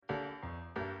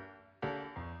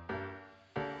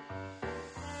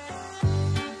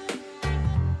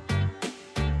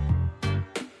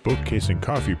Bookcase and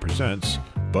Coffee presents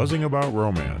Buzzing About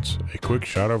Romance, a quick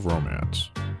shot of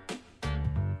romance.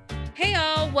 Hey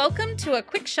all, welcome to a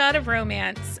quick shot of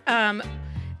romance.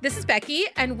 This is Becky,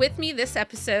 and with me this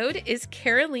episode is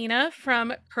Carolina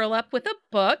from Curl Up with a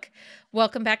Book.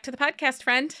 Welcome back to the podcast,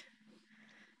 friend.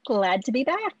 Glad to be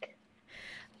back.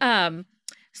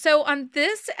 So on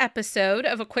this episode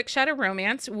of A Quick Shot of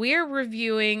Romance, we're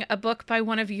reviewing a book by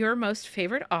one of your most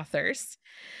favorite authors.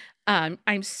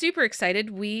 I'm super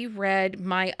excited. We read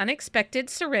My Unexpected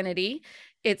Serenity.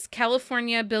 It's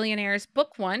California Billionaires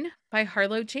Book 1 by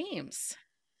Harlow James.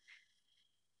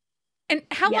 And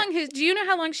do you know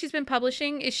how long she's been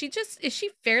publishing? Is she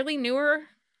fairly newer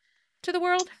to the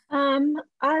world?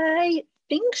 I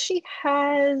think she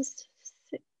has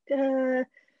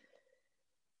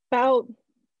about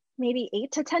maybe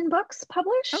 8 to 10 books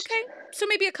published. Okay, so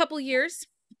maybe a couple years.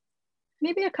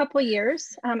 Maybe a couple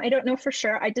years. I don't know for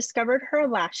sure. I discovered her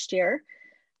last year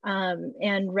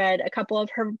and read a couple of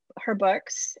her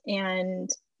books and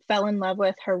fell in love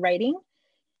with her writing.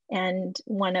 And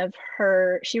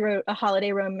she wrote a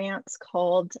holiday romance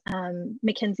called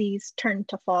Mackenzie's Turn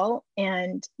to Fall.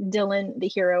 And Dylan, the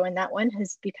hero in that one,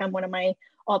 has become one of my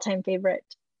all-time favorite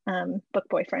book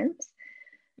boyfriends.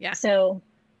 Yeah. So,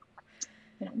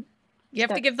 you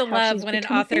have to give the love when an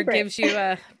author gives you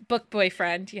a book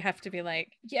boyfriend. You have to be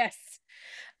like, yes.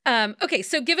 Okay,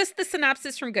 so give us the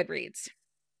synopsis from Goodreads.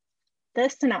 The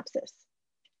synopsis.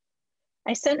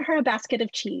 I sent her a basket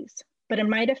of cheese, but in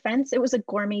my defense, it was a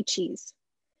gourmet cheese.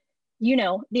 You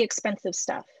know, the expensive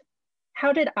stuff.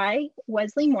 How did I,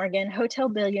 Wesley Morgan, hotel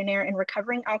billionaire and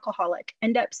recovering alcoholic,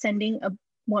 end up sending a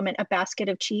woman a basket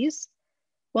of cheese?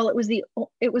 Well,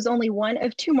 it was only one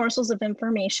of 2 morsels of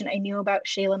information I knew about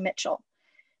Shayla Mitchell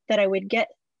that I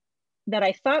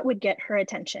thought would get her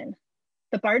attention.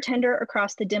 The bartender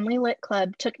across the dimly lit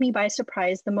club took me by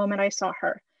surprise the moment I saw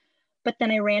her, but then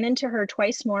I ran into her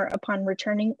twice more upon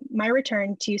my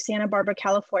return to Santa Barbara,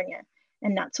 California,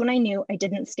 and that's when I knew I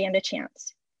didn't stand a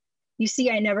chance. You see,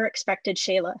 I never expected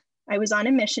Shayla. I was on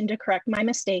a mission to correct my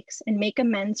mistakes and make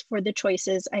amends for the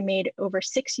choices I made over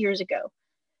 6 years ago.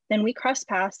 Then we crossed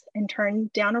paths and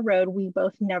turned down a road we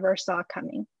both never saw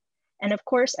coming. And of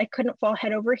course, I couldn't fall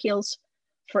head over heels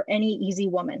for any easy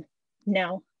woman.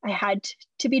 No, I had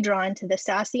to be drawn to the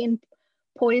sassy and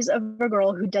poise of a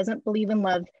girl who doesn't believe in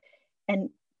love, and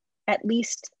at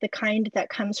least the kind that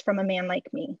comes from a man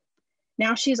like me.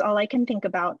 Now she's all I can think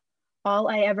about, all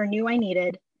I ever knew I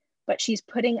needed, but she's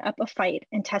putting up a fight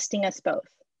and testing us both.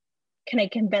 Can I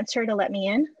convince her to let me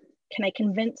in? Can I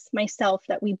convince myself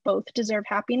that we both deserve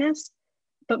happiness?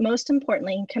 But most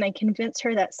importantly, can I convince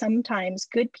her that sometimes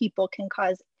good people can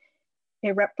cause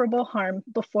irreparable harm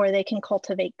before they can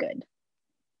cultivate good?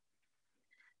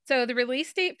 So the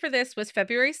release date for this was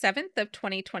February 7th of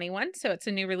 2021. So it's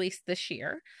a new release this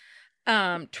year.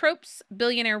 Tropes,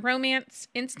 billionaire romance,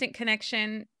 instant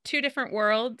connection, 2 different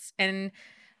worlds, and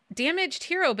damaged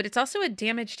hero, but it's also a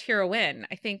damaged heroine.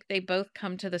 I think they both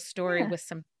come to the story with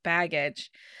some baggage.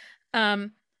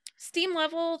 Steam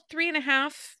level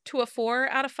 3.5 to a 4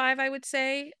 out of 5, I would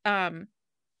say. I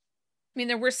mean,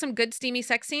 there were some good steamy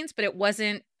sex scenes, but it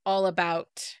wasn't all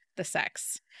about the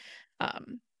sex.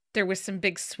 There was some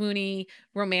big swoony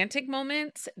romantic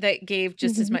moments that gave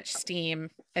just as much steam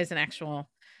as an actual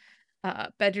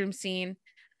bedroom scene.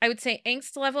 I would say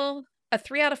angst level, a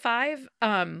 3 out of 5.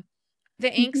 The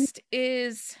angst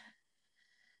is,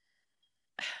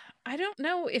 I don't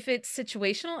know if it's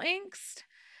situational angst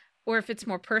or if it's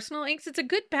more personal angst. It's a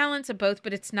good balance of both,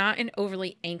 but it's not an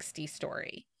overly angsty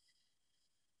story.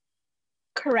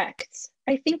 Correct.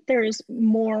 I think there's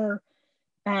more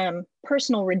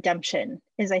personal redemption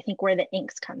is, I think, where the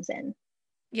angst comes in.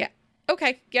 Yeah.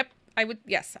 Okay. Yep. I would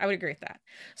agree with that.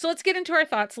 So let's get into our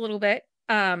thoughts a little bit.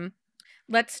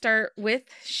 Let's start with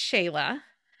Shayla.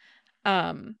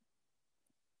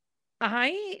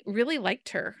 I really liked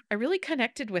her. I really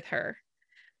connected with her.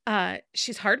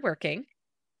 She's hardworking.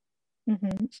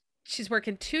 She's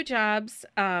working 2 jobs,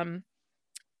 but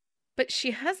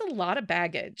she has a lot of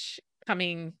baggage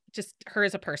coming, just her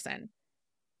as a person.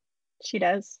 She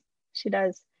does. She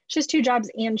has 2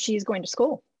 jobs and she's going to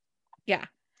school. Yeah.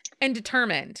 And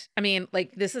determined. I mean,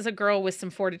 like, this is a girl with some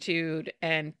fortitude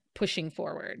and pushing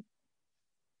forward.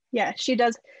 Yeah, she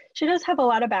does. She does have a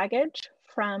lot of baggage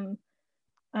from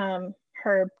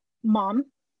her mom,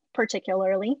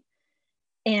 particularly.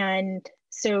 And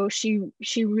so she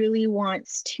really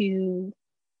wants to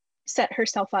set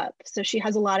herself up. So she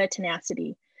has a lot of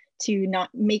tenacity to not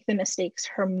make the mistakes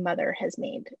her mother has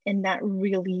made. And that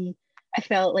really, I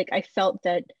felt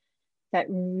that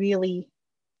really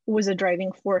was a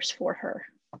driving force for her.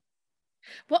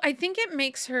 Well, I think it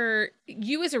makes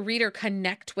you as a reader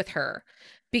connect with her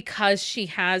because she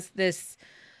has this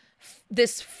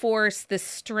force, this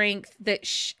strength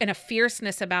and a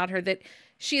fierceness about her that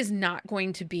she is not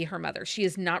going to be her mother. She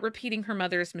is not repeating her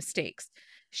mother's mistakes.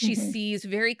 She Hmm. sees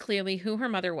very clearly who her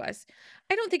mother was.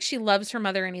 I don't think she loves her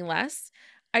mother any less.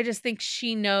 I just think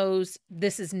she knows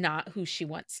this is not who she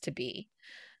wants to be.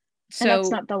 And that's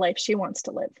So, not the life she wants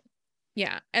to live.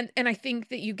 yeah. And I think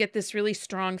that you get this really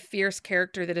strong, fierce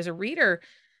character that as a reader,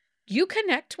 you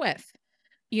connect with.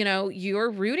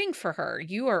 You're rooting for her.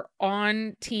 You are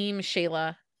on team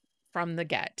Shayla from the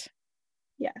get.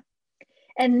 Yeah.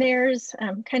 And there's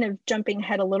kind of jumping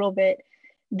ahead a little bit.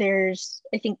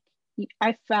 I think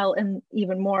I fell in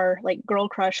even more like girl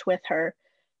crush with her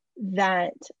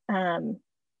that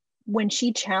when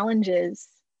she challenges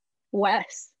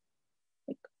Wes,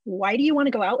 like, why do you want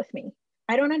to go out with me?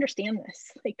 I don't understand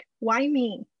this. Like, why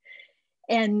me?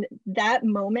 And that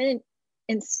moment,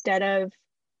 instead of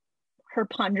her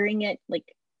pondering it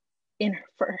like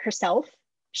for herself,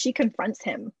 she confronts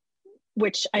him,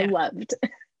 which I Yeah. loved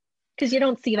because you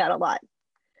don't see that a lot.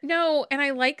 No, and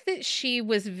I like that she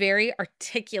was very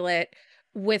articulate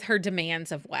with her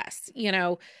demands of Wes.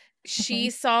 She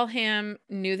Mhm. saw him,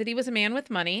 knew that he was a man with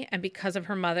money, and because of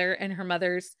her mother and her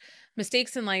mother's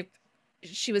mistakes in life,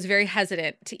 she was very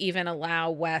hesitant to even allow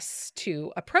Wes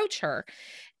to approach her.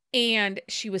 And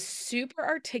she was super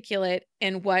articulate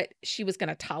in what she was going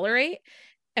to tolerate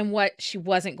and what she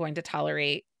wasn't going to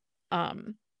tolerate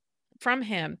um, from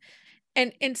him.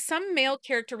 And in some male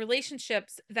character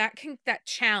relationships, that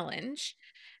challenge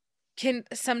can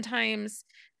sometimes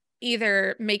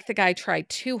either make the guy try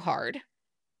too hard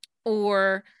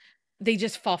or they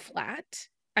just fall flat.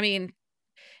 I mean,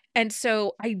 and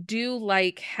so I do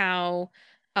like how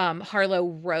Harlow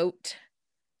wrote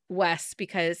Wes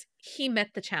because he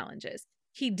met the challenges.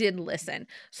 He did listen.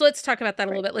 So let's talk about that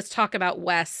a little Right. bit. Let's talk about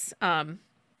Wes and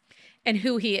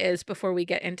who he is before we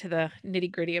get into the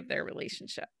nitty gritty of their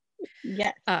relationship.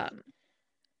 Yes. Um,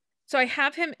 So I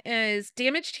have him as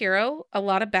damaged hero, a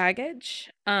lot of baggage.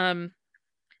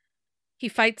 He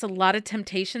fights a lot of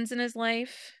temptations in his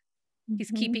life.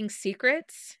 He's Mhm. keeping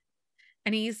secrets,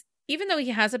 and even though he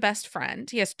has a best friend,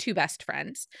 he has two best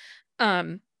friends.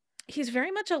 Um, he's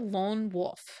very much a lone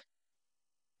wolf.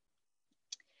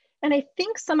 And I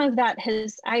think some of that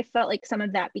I felt like some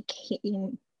of that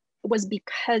was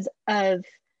because of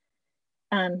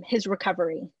his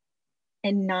recovery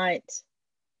and not,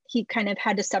 he kind of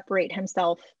had to separate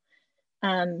himself.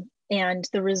 And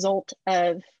the result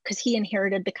of, because he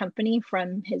inherited the company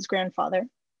from his grandfather.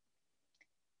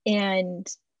 And,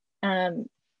 um,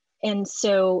 and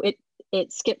so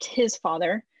it skipped his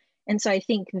father. And so I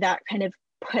think that kind of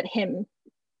put him,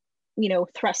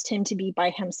 thrust him to be by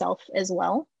himself as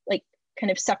well, like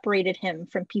kind of separated him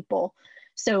from people.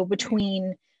 So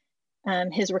between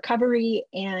his recovery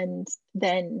and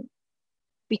then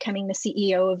becoming the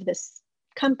CEO of this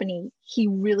company, he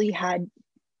really had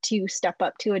to step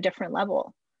up to a different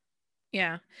level.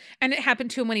 Yeah. And it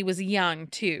happened to him when he was young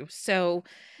too. So,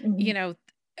 Mm-hmm. you know,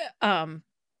 um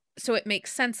so it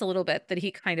makes sense a little bit that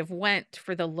he kind of went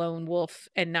for the lone wolf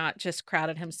and not just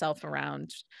crowded himself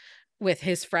around with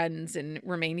his friends and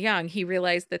remained young. He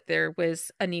realized that there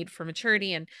was a need for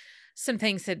maturity and some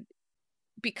things had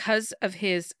because of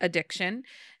his addiction,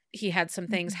 he had some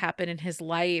things Mm-hmm. happen in his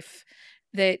life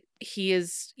that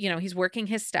he's working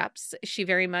his steps. She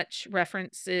very much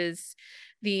references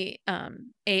the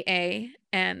AA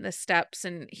and the steps,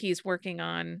 and he's working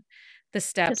on the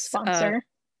His steps of, sponsor.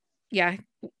 yeah,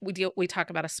 we talk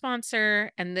about a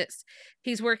sponsor, and this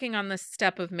he's working on the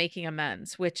step of making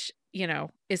amends, which,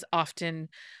 is often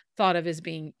thought of as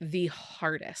being the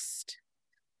hardest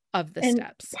of the And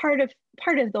steps. part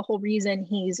of the whole reason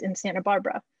he's in Santa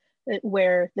Barbara,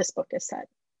 where this book is set,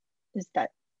 is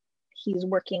that he's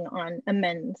working on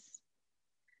amends.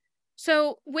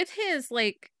 So with his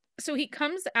so he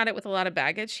comes at it with a lot of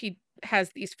baggage. He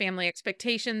has these family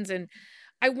expectations, and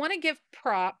I want to give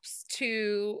props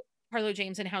to Harlow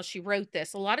James and how she wrote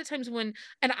this. A lot of times and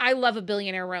I love a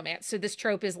billionaire romance, so this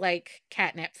trope is like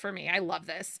catnip for me. I love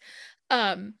this.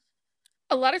 Um,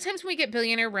 a lot of times when we get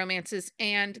billionaire romances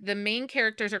and the main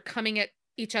characters are coming at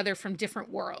each other from different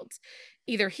worlds,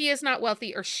 either he is not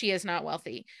wealthy or she is not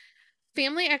wealthy.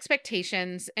 Family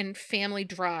expectations and family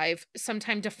drive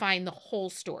sometimes define the whole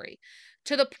story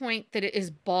to the point that it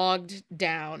is bogged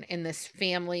down in this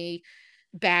family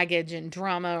baggage and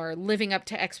drama or living up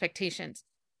to expectations.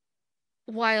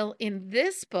 While in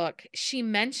this book, she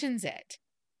mentions it,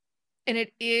 and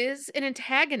it is an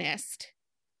antagonist,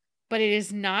 but it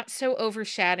is not so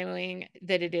overshadowing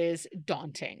that it is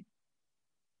daunting.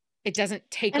 It doesn't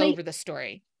take And over the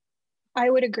story. I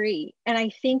would agree. And I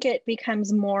think it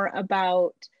becomes more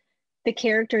about the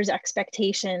characters'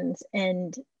 expectations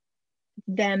and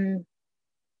them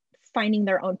finding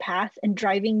their own path and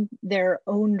driving their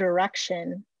own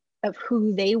direction of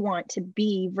who they want to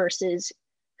be versus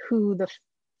who the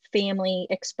family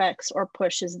expects or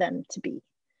pushes them to be.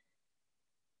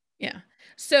 Yeah.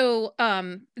 So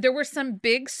there were some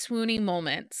big swoony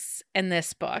moments in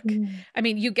this book. I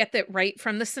mean, you get that right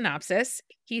from the synopsis.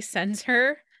 He sends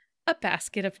her a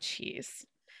basket of cheese.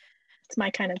 It's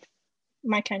my kind of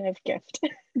gift.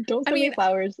 Don't send me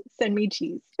flowers, send me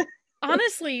cheese.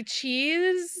 Honestly,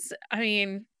 cheese, I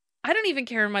mean, I don't even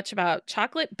care much about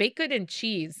chocolate, baked good, and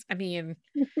cheese. I mean,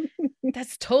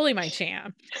 that's totally my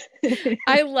jam.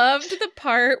 I loved the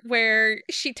part where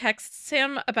she texts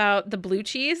him about the blue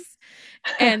cheese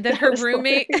and then her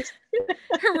roommate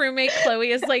Chloe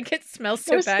is like, it smells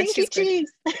so bad. Stinky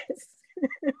cheese.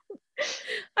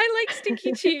 I like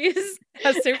stinky cheese.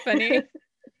 That's so funny.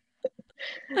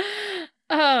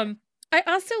 I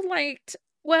also liked,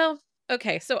 well,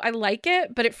 okay, so I like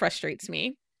it, but it frustrates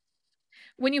me.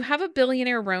 When you have a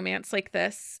billionaire romance like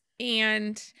this,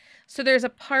 and so there's a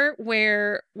part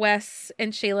where Wes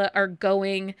and Shayla are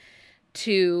going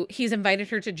to, he's invited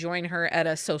her to join her at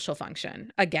a social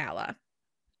function, a gala.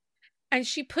 And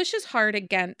she pushes hard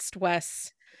against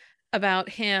Wes about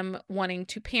him wanting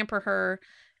to pamper her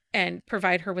and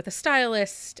provide her with a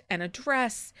stylist and a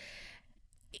dress.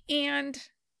 And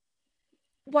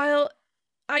while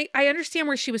I understand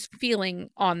where she was feeling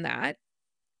on that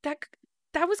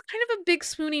was kind of a big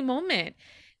swoony moment.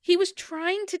 He was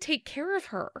trying to take care of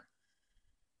her.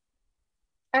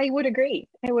 I would agree.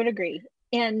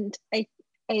 And I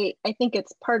think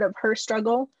it's part of her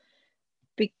struggle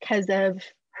because of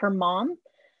her mom.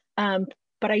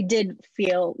 But I did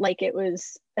feel like it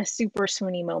was a super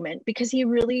swoony moment because he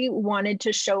really wanted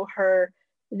to show her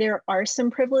there are some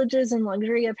privileges and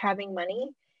luxury of having money.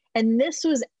 And this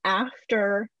was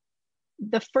after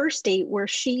the first date where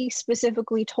she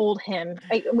specifically told him,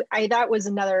 that was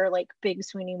another like big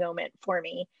swoony moment for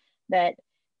me, that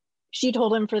she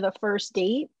told him for the first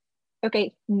date,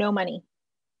 okay, no money.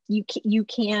 You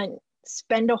can't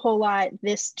spend a whole lot.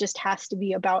 This just has to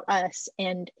be about us.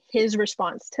 And his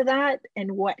response to that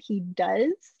and what he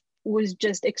does was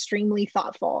just extremely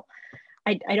thoughtful.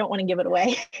 I don't want to give it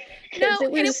away because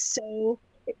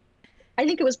I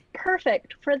think it was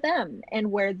perfect for them and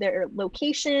where their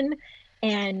location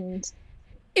and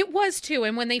it was too.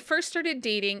 And when they first started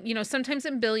dating, you know, sometimes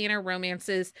in billionaire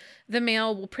romances, the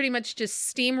male will pretty much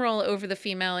just steamroll over the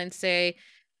female and say,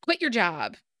 quit your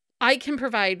job. I can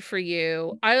provide for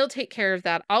you. I'll take care of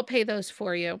that. I'll pay those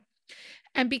for you.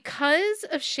 And because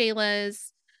of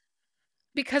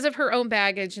her own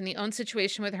baggage and the own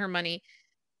situation with her money,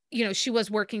 you know, she was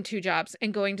working 2 jobs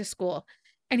and going to school.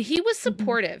 And he was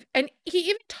supportive. And he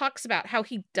even talks about how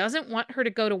he doesn't want her to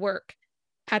go to work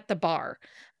at the bar.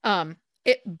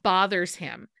 It bothers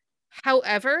him.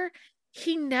 However,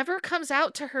 he never comes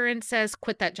out to her and says,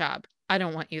 quit that job. I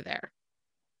don't want you there.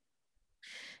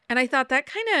 And I thought that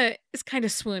is kind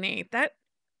of swoony. That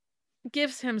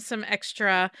gives him some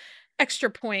extra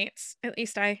points. At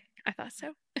least I thought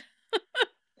so.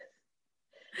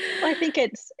 Well, I think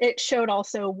it showed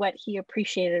also what he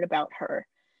appreciated about her.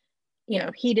 You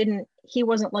know, he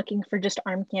wasn't looking for just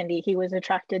arm candy. He was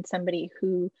attracted somebody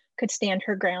who could stand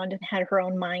her ground and had her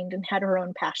own mind and had her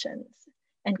own passions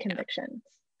and convictions.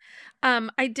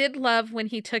 I did love when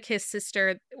he took his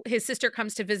sister. His sister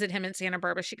comes to visit him in Santa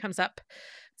Barbara. She comes up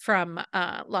from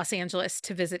Los Angeles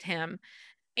to visit him.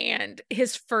 And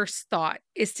his first thought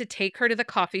is to take her to the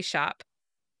coffee shop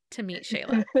to meet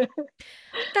Shayla.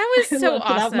 That was so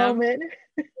awesome. That moment.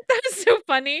 That was so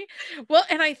funny. Well,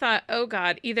 and I thought, oh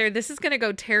God, either this is going to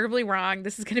go terribly wrong.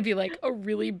 This is going to be like a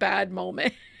really bad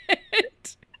moment.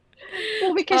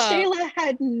 Well, because Shayla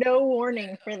had no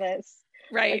warning for this.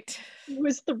 Right. Like, he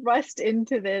was thrust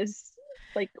into this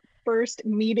like first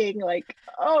meeting, like,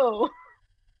 oh.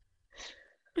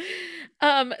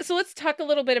 So let's talk a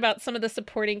little bit about some of the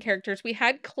supporting characters. We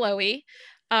had Chloe,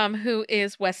 who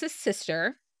is Wes's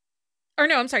sister. Or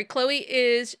no, I'm sorry. Chloe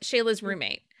is Shayla's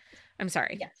roommate. I'm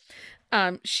sorry.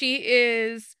 Yes. She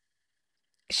is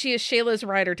Shayla's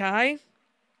ride or die.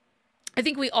 I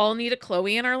think we all need a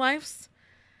Chloe in our lives.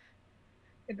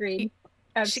 Agreed.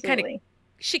 Absolutely.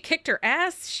 She kicked her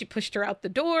ass. She pushed her out the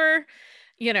door.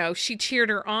 You know, she cheered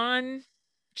her on.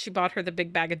 She bought her the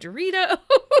big bag of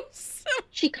Doritos.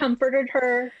 She comforted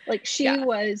her. Like she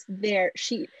was there.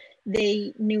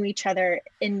 They knew each other,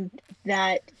 and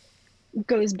that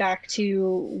goes back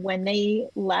to when they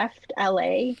left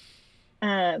LA.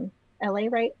 LA,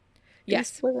 right? They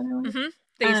used Yes. to live in LA. Mm-hmm.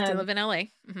 They used to live in LA.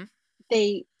 Mm-hmm.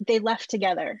 They left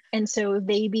together, and so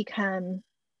they're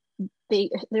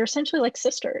essentially like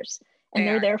sisters, and They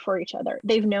they're are. there for each other.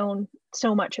 They've known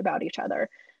so much about each other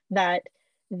that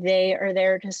they are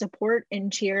there to support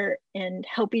and cheer and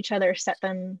help each other set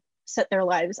their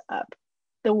lives up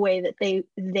the way that they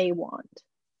want.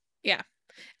 Yeah.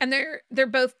 And they're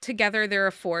both together. They're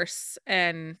a force.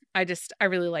 And I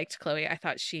really liked Chloe. I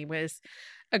thought she was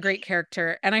a great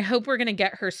character. And I hope we're going to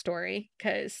get her story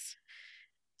because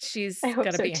she's I hope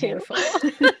going to so be a too. handful.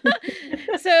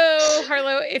 So,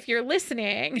 Harlow, if you're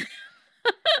listening,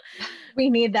 we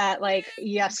need that like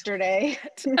yesterday.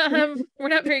 we're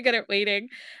not very good at waiting.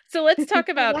 So let's talk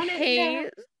about Want it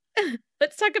Hayes.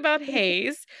 Let's talk about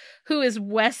Hayes, who is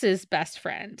Wes's best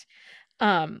friend.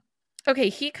 Okay,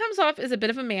 he comes off as a bit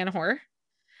of a man whore,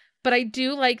 but I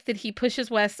do like that he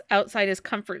pushes Wes outside his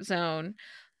comfort zone,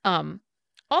 all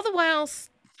the while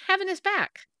having his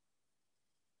back.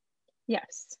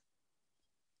 Yes.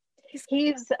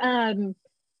 He's a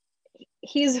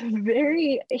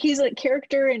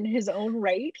character in his own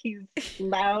right. He's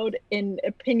loud and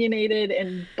opinionated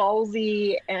and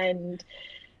ballsy and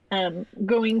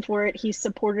going for it. He's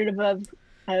supportive of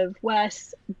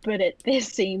Wes, but at the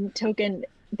same token,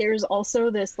 there's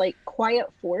also this like quiet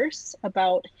force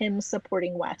about him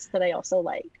supporting Wes that I also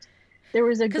liked. There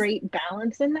was a great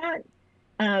balance in that,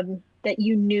 that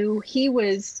you knew he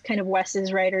was kind of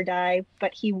Wes's ride or die,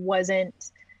 but he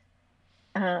wasn't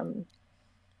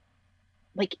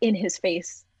like in his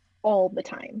face all the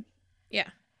time. Yeah.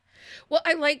 Well,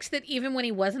 I liked that even when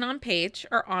he wasn't on page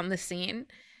or on the scene,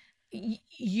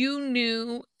 you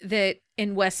knew that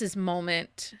in Wes's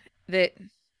moment that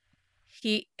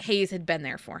Hayes had been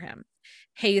there for him.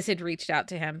 Hayes had reached out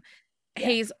to him. Yeah.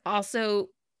 Hayes also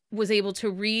was able to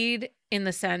read in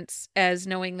the sense as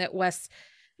knowing that Wes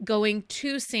going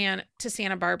to Santa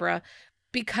Barbara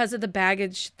because of the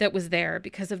baggage that was there,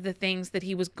 because of the things that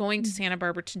he was going to Santa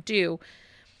Barbara to do,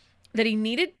 that he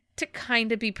needed to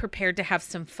kind of be prepared to have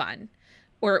some fun,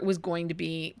 or it was going to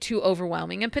be too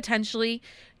overwhelming and potentially,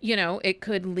 it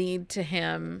could lead to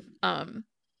him,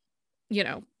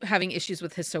 having issues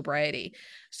with his sobriety.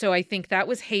 So I think that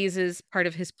was Hayes's part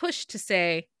of his push to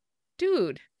say,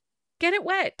 dude, get it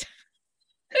wet.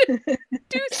 Do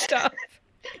stuff.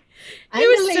 He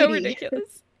was so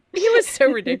ridiculous. He was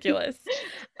so ridiculous.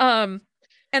 And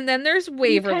then there's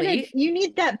Waverly. You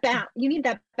need that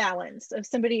balance of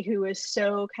somebody who is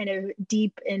so kind of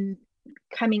deep in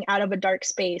coming out of a dark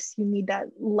space. You need that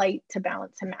light to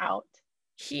balance him out.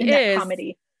 He is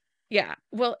comedy. Yeah.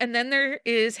 Well, and then there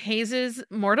is Hayes's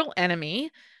mortal enemy,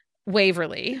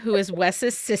 Waverly, who is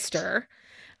Wes's sister.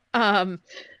 Oh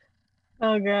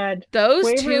God. Those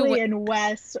Waverly two and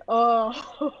Wes.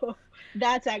 Oh,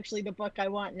 that's actually the book I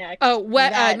want next. Oh,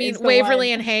 what I mean,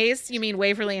 Waverly and Hayes. You mean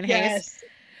Waverly and Hayes?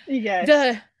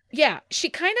 Yes. She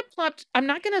kind of plopped. I'm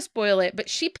not going to spoil it, but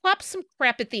she plops some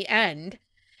crap at the end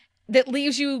that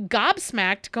leaves you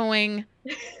gobsmacked, going,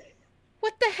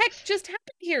 "What the heck just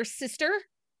happened here, sister?"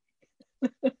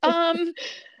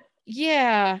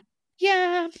 Yeah.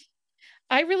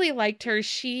 I really liked her.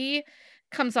 She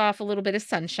comes off a little bit of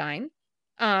sunshine.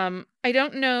 I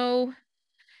don't know.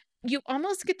 You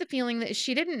almost get the feeling that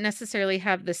she didn't necessarily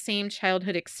have the same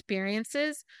childhood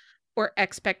experiences or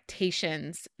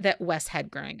expectations that Wes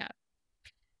had growing up.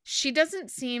 She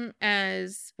doesn't seem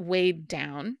as weighed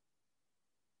down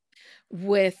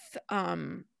with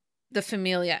the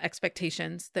familia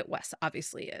expectations that Wes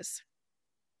obviously is.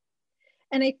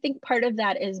 And I think part of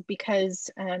that is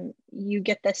because you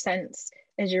get the sense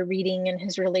as you're reading in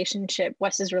his relationship,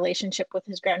 Wes's relationship with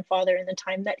his grandfather and the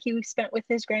time that he spent with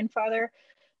his grandfather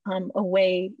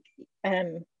away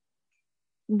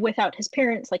without his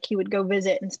parents, like he would go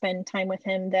visit and spend time with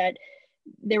him, that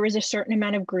there was a certain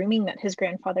amount of grooming that his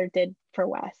grandfather did for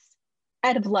Wes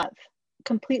out of love,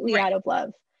 completely out of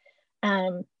love.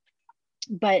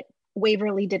 But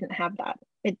Waverly didn't have that.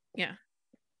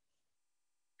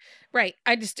 Right.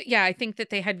 I think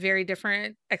that they had very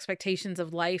different expectations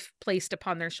of life placed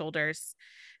upon their shoulders.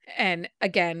 And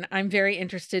again, I'm very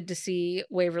interested to see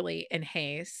Waverly and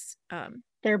Hayes.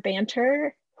 Their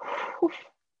banter.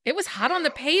 It was hot on the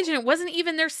page and it wasn't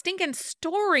even their stinking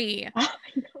story. I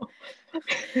know.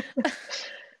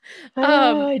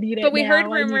 But we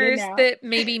heard rumors that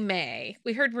maybe May.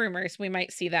 We heard rumors we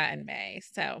might see that in May.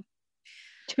 So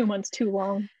 2 months too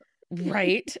long.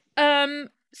 Right.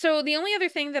 So the only other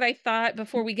thing that I thought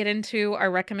before we get into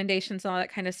our recommendations and all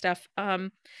that kind of stuff, I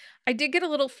did get a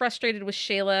little frustrated with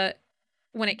Shayla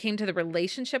when it came to the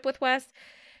relationship with Wes.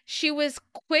 She was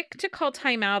quick to call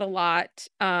time out a lot,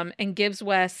 and gives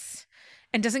Wes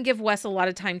and doesn't give Wes a lot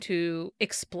of time to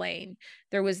explain.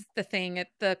 There was the thing at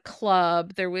the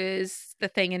club, there was the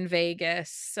thing in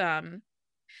Vegas, and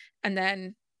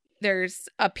then there's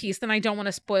a piece, and I don't want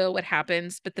to spoil what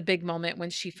happens, but the big moment when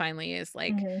she finally is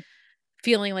like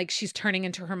feeling like she's turning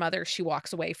into her mother, she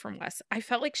walks away from Wes. I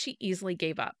felt like she easily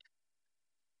gave up.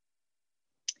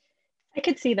 I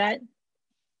could see that.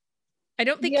 I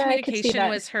don't think Yeah, I could see communication that.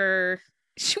 was her.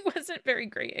 She wasn't very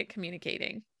great at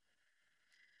communicating.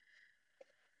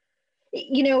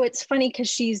 You know, it's funny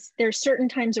because there's certain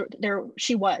times there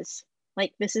she was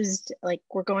like, this is like,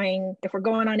 if we're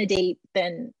going on a date,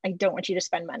 then I don't want you to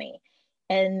spend money.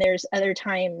 And there's other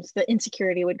times the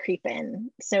insecurity would creep in.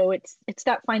 So it's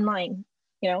that fine line,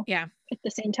 you know? Yeah. At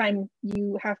the same time,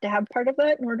 you have to have part of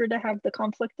that in order to have the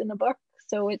conflict in the book.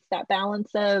 So it's that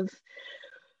balance of,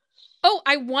 oh,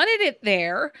 I wanted it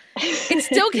there. It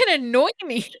still can annoy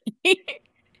me.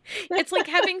 It's like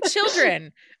having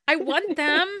children. I want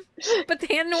them, but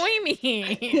they annoy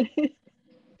me.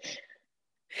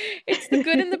 It's the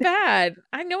good and the bad.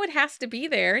 I know it has to be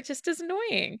there. It just is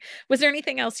annoying. Was there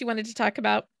anything else you wanted to talk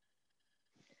about?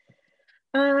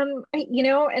 you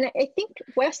know, and I think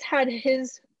Wes had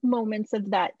his moments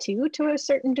of that too, to a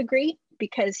certain degree,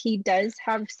 because he does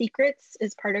have secrets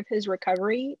as part of his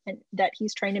recovery and that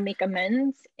he's trying to make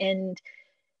amends. And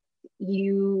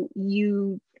you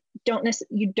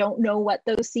don't know what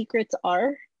those secrets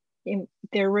are. And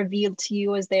they're revealed to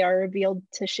you as they are revealed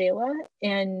to Shayla.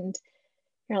 And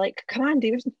you're like, come on,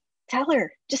 dude, tell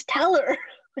her. Just tell her.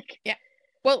 Like, yeah.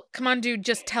 Well, come on, dude,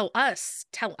 just tell us.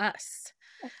 Tell us.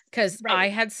 Because right. I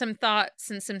had some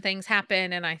thoughts and some things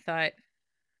happen, and I thought,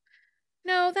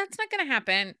 no, that's not going to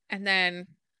happen. And then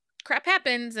crap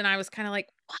happens, and I was kind of like,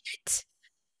 what?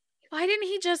 Why didn't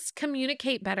he just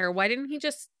communicate better? Why didn't he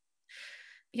just,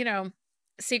 you know,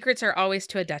 secrets are always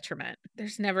to a detriment.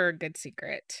 There's never a good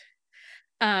secret.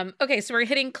 Okay, so we're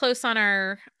hitting close on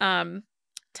our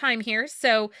time here.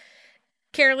 So,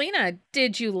 Carolina,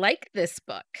 did you like this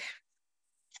book?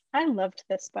 I loved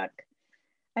this book.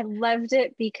 I loved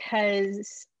it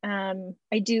because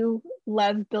I do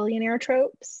love billionaire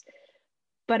tropes,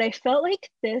 but I felt like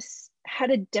this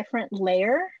had a different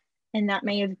layer, and that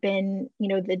may have been, you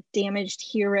know, the damaged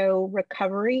hero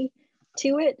recovery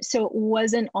to it. So it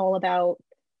wasn't all about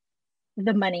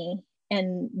the money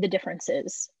and the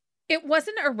differences. It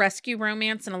wasn't a rescue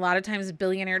romance, and a lot of times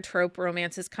billionaire trope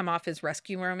romances come off as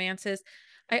rescue romances.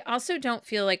 I also don't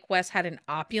feel like Wes had an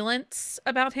opulence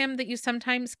about him that you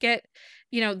sometimes get.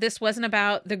 You know, this wasn't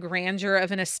about the grandeur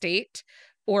of an estate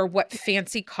or what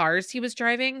fancy cars he was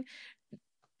driving.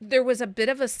 There was a bit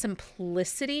of a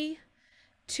simplicity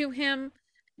to him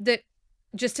that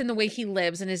just in the way he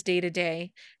lives in his day to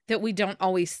day that we don't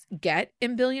always get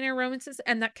in billionaire romances.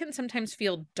 And that can sometimes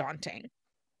feel daunting.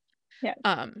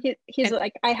 Yeah. He's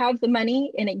like, I have the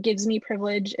money and it gives me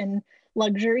privilege and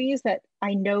luxuries that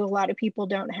I know a lot of people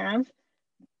don't have,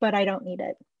 but I don't need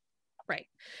it. Right.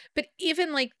 But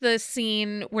even like the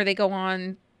scene where they go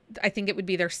on, I think it would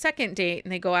be their second date,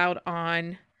 and they go out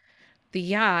on the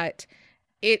yacht.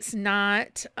 It's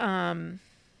not a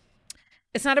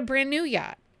brand new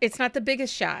yacht. It's not the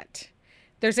biggest yacht.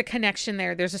 There's a connection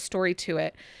there. There's a story to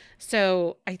it.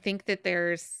 So I think that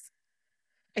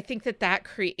that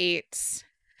creates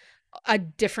a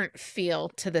different feel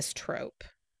to this trope.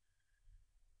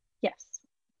 Yes.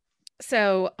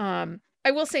 So, I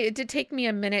will say it did take me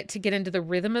a minute to get into the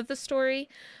rhythm of the story.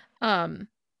 Harlow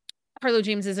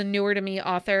James is a newer to me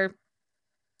author,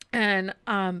 and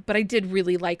but I did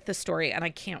really like the story, and I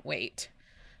can't wait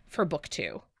for book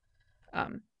 2.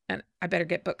 And I better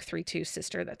get book 3 too,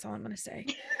 sister. That's all I'm going to say.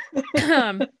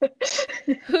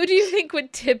 Who do you think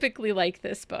would typically like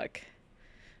this book?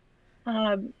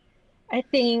 I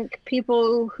think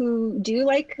people who do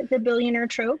like the billionaire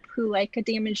trope, who like a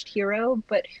damaged hero,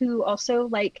 but who also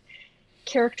like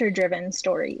character-driven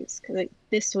stories, because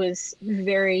this was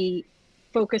very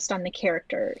focused on the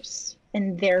characters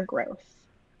and their growth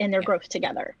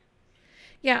together.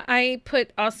 Yeah, I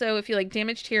put also if you like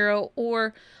damaged hero,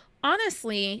 or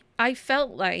honestly, I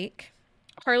felt like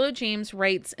Harlow James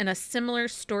writes in a similar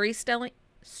storytelling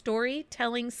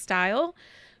style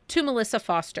to Melissa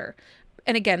Foster.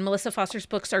 And again, Melissa Foster's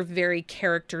books are very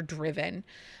character driven.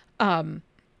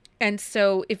 And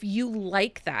so if you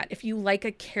like that, if you like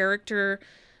a character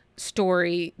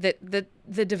story that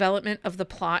the development of the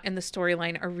plot and the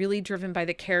storyline are really driven by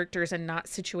the characters and not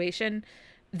situation,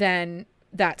 then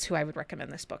that's who I would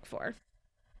recommend this book for.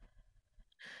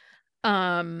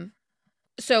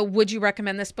 So would you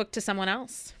recommend this book to someone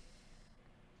else?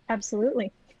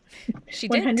 Absolutely. She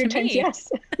did 100 to times me. yes.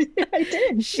 I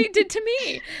did. She did to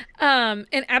me.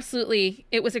 And absolutely,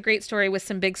 it was a great story with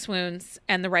some big swoons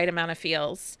and the right amount of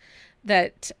feels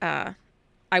that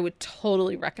I would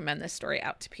totally recommend this story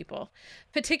out to people,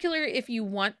 particularly if you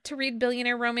want to read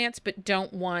billionaire romance but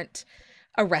don't want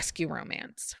a rescue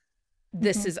romance.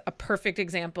 This is a perfect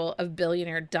example of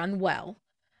billionaire done well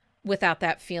without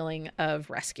that feeling of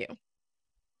rescue.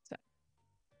 So,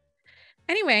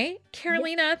 anyway,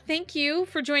 Carolina, thank you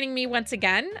for joining me once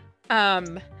again.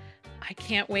 I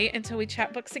can't wait until we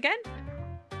chat books again.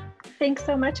 Thanks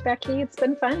so much, Becky. It's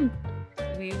been fun.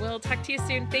 We will talk to you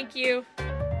soon. Thank you.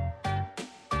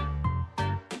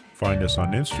 Find us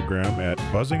on Instagram at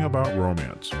Buzzing About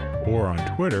Romance or on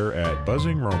Twitter at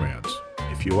Buzzing Romance.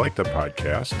 If you like the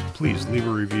podcast, please leave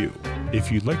a review.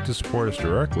 If you'd like to support us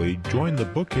directly, join the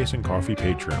Bookcase and Coffee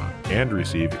Patreon and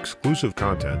receive exclusive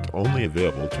content only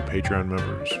available to Patreon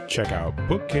members. Check out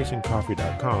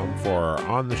bookcaseandcoffee.com for our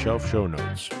on-the-shelf show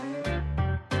notes.